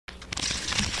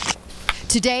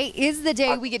Today is the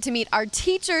day we get to meet our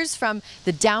teachers from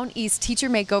the Downeast Teacher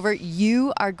Makeover.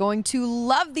 You are going to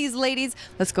love these ladies.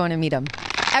 Let's go in and meet them.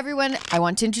 Everyone, I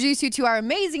want to introduce you to our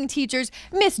amazing teachers,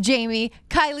 Miss Jamie,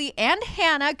 Kylie, and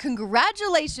Hannah.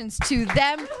 Congratulations to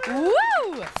them.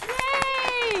 Woo! Yay!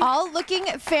 All looking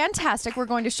fantastic. We're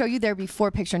going to show you their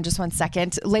before picture in just 1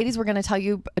 second. Ladies, we're going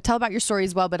to tell about your story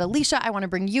as well. But Alicia, I want to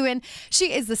bring you in.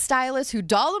 She is the stylist who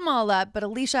dolled them all up. But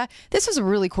Alicia, this was a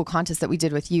really cool contest that we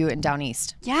did with you in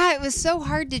Downeast. Yeah, it was so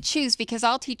hard to choose because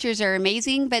all teachers are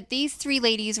amazing, but these three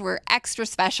ladies were extra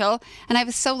special, and I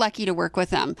was so lucky to work with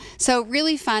them. So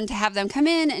really fun to have them come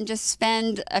in and just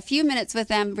spend a few minutes with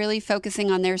them, really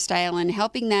focusing on their style and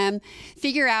helping them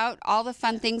figure out all the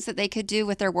fun things that they could do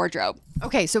with their wardrobe.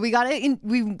 Okay, so we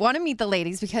want to meet the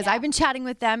ladies because I've been chatting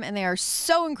with them and they are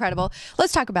so incredible.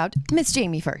 Let's talk about Miss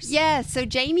Jamie first. Yes, so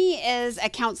Jamie is a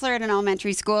counselor at an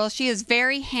elementary school. She is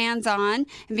very hands-on,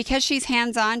 and because she's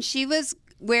hands-on, she was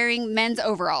wearing men's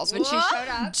overalls when she showed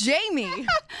up. Jamie!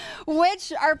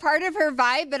 Which are part of her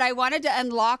vibe, but I wanted to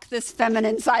unlock this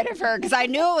feminine side of her because I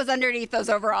knew it was underneath those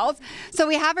overalls. So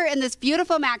we have her in this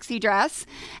beautiful maxi dress,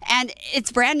 and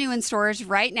it's brand new in stores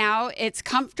right now. It's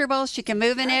comfortable. She can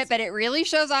move in it, but it really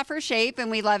shows off her shape,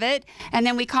 and we love it. And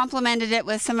then we complemented it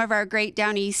with some of our great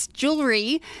Downeast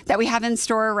jewelry that we have in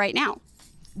store right now.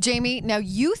 Jamie, now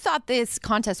you thought this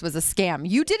contest was a scam.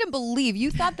 You didn't believe.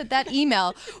 You thought that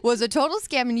email was a total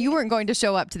scam and you weren't going to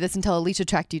show up to this until Alicia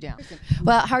tracked you down.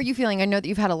 Well, how are you feeling? I know that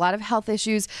you've had a lot of health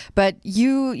issues, but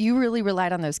you really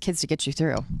relied on those kids to get you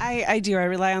through. I do. I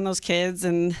rely on those kids,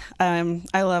 and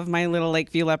I love my little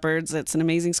Lakeview Leopards. It's an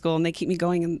amazing school, and they keep me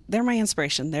going, and they're my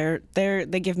inspiration.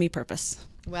 They give me purpose.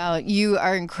 Well, you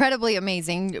are incredibly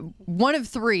amazing. One of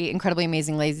three incredibly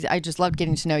amazing ladies. I just loved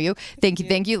getting to know you. Thank you.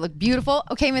 You look beautiful.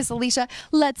 Okay, Miss Alicia,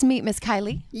 let's meet Miss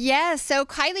Kylie. Yes. So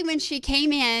Kylie, when she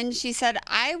came in, she said,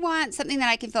 I want something that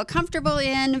I can feel comfortable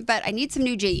in, but I need some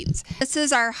new jeans. This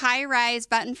is our high-rise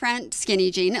button front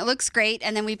skinny jean. It looks great.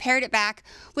 And then we paired it back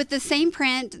with the same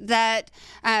print that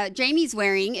Jamie's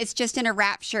wearing. It's just in a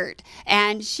wrap shirt.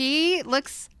 And she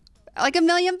looks like $1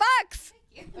 million.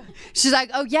 She's like,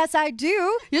 oh, yes, I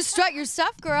do. Just strut your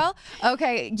stuff, girl.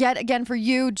 Okay, yet again for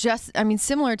you,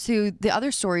 similar to the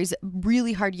other stories,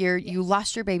 really hard year. You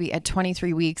lost your baby at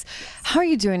 23 weeks. How are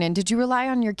you doing? And did you rely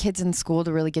on your kids in school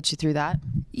to really get you through that?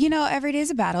 You know, every day is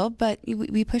a battle, but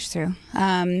we push through.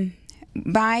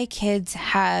 My kids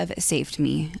have saved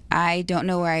me. I don't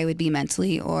know where I would be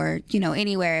mentally or,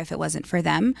 anywhere if it wasn't for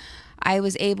them. I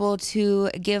was able to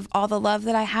give all the love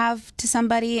that I have to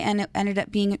somebody, and it ended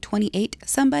up being 28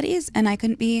 somebodies, and I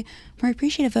couldn't be more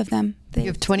appreciative of them. You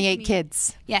have 28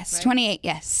 kids. Yes, right? 28,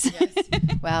 yes.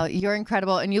 Well, you're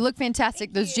incredible, and you look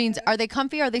fantastic. Those jeans, are they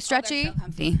comfy? Are they stretchy? Oh, they're so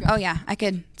comfy. Oh, yeah, I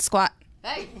could squat.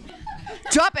 Hey.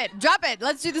 Drop it.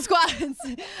 Let's do the squats.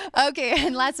 Okay,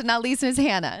 and last but not least, Miss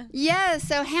Hannah. Yes,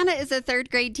 so Hannah is a third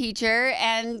grade teacher,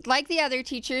 and like the other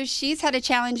teachers, she's had a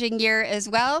challenging year as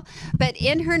well. But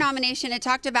in her nomination, it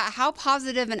talked about how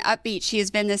positive and upbeat she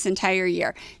has been this entire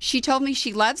year. She told me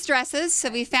she loves dresses, so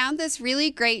we found this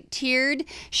really great tiered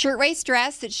shirtwaist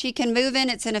dress that she can move in.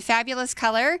 It's in a fabulous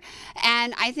color,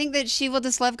 and I think that she will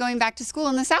just love going back to school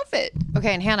in this outfit.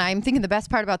 Okay, and Hannah, I'm thinking the best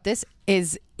part about this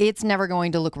is it's never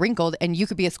going to look wrinkled, and you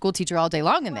could be a school teacher all day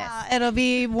long in this. It'll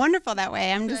be wonderful that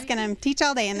way. I'm just going to teach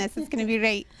all day in this. It's going to be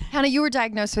great. Hannah, you were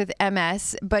diagnosed with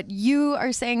MS, but you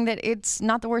are saying that it's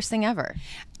not the worst thing ever.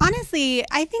 Honestly,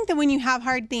 I think that when you have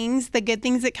hard things, the good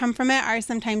things that come from it are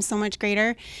sometimes so much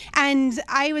greater. And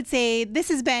I would say this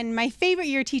has been my favorite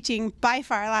year teaching. By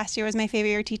far, last year was my favorite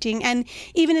year teaching. And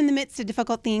even in the midst of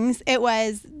difficult things, it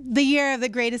was the year of the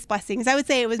greatest blessings. I would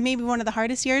say it was maybe one of the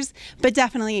hardest years, but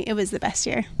definitely it was the best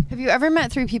year. Have you ever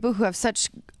met three people who have such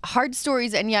hard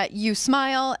stories and yet you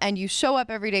smile and you show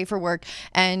up every day for work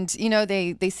and,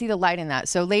 they see the light in that?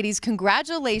 So ladies,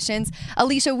 congratulations.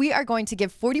 Alicia, we are going to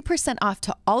give 40% off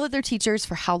to all of their teachers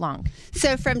for how long?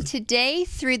 So from today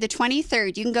through the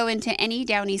 23rd, you can go into any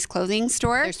Downeast clothing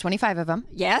store. There's 25 of them.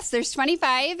 Yes, there's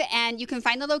 25, and you can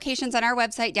find the locations on our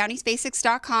website,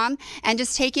 downeastbasics.com, and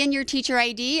just take in your teacher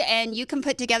ID, and you can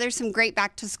put together some great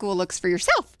back-to-school looks for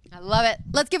yourself. I love it.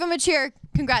 Let's give them a cheer.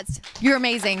 Congrats. You're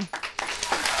amazing.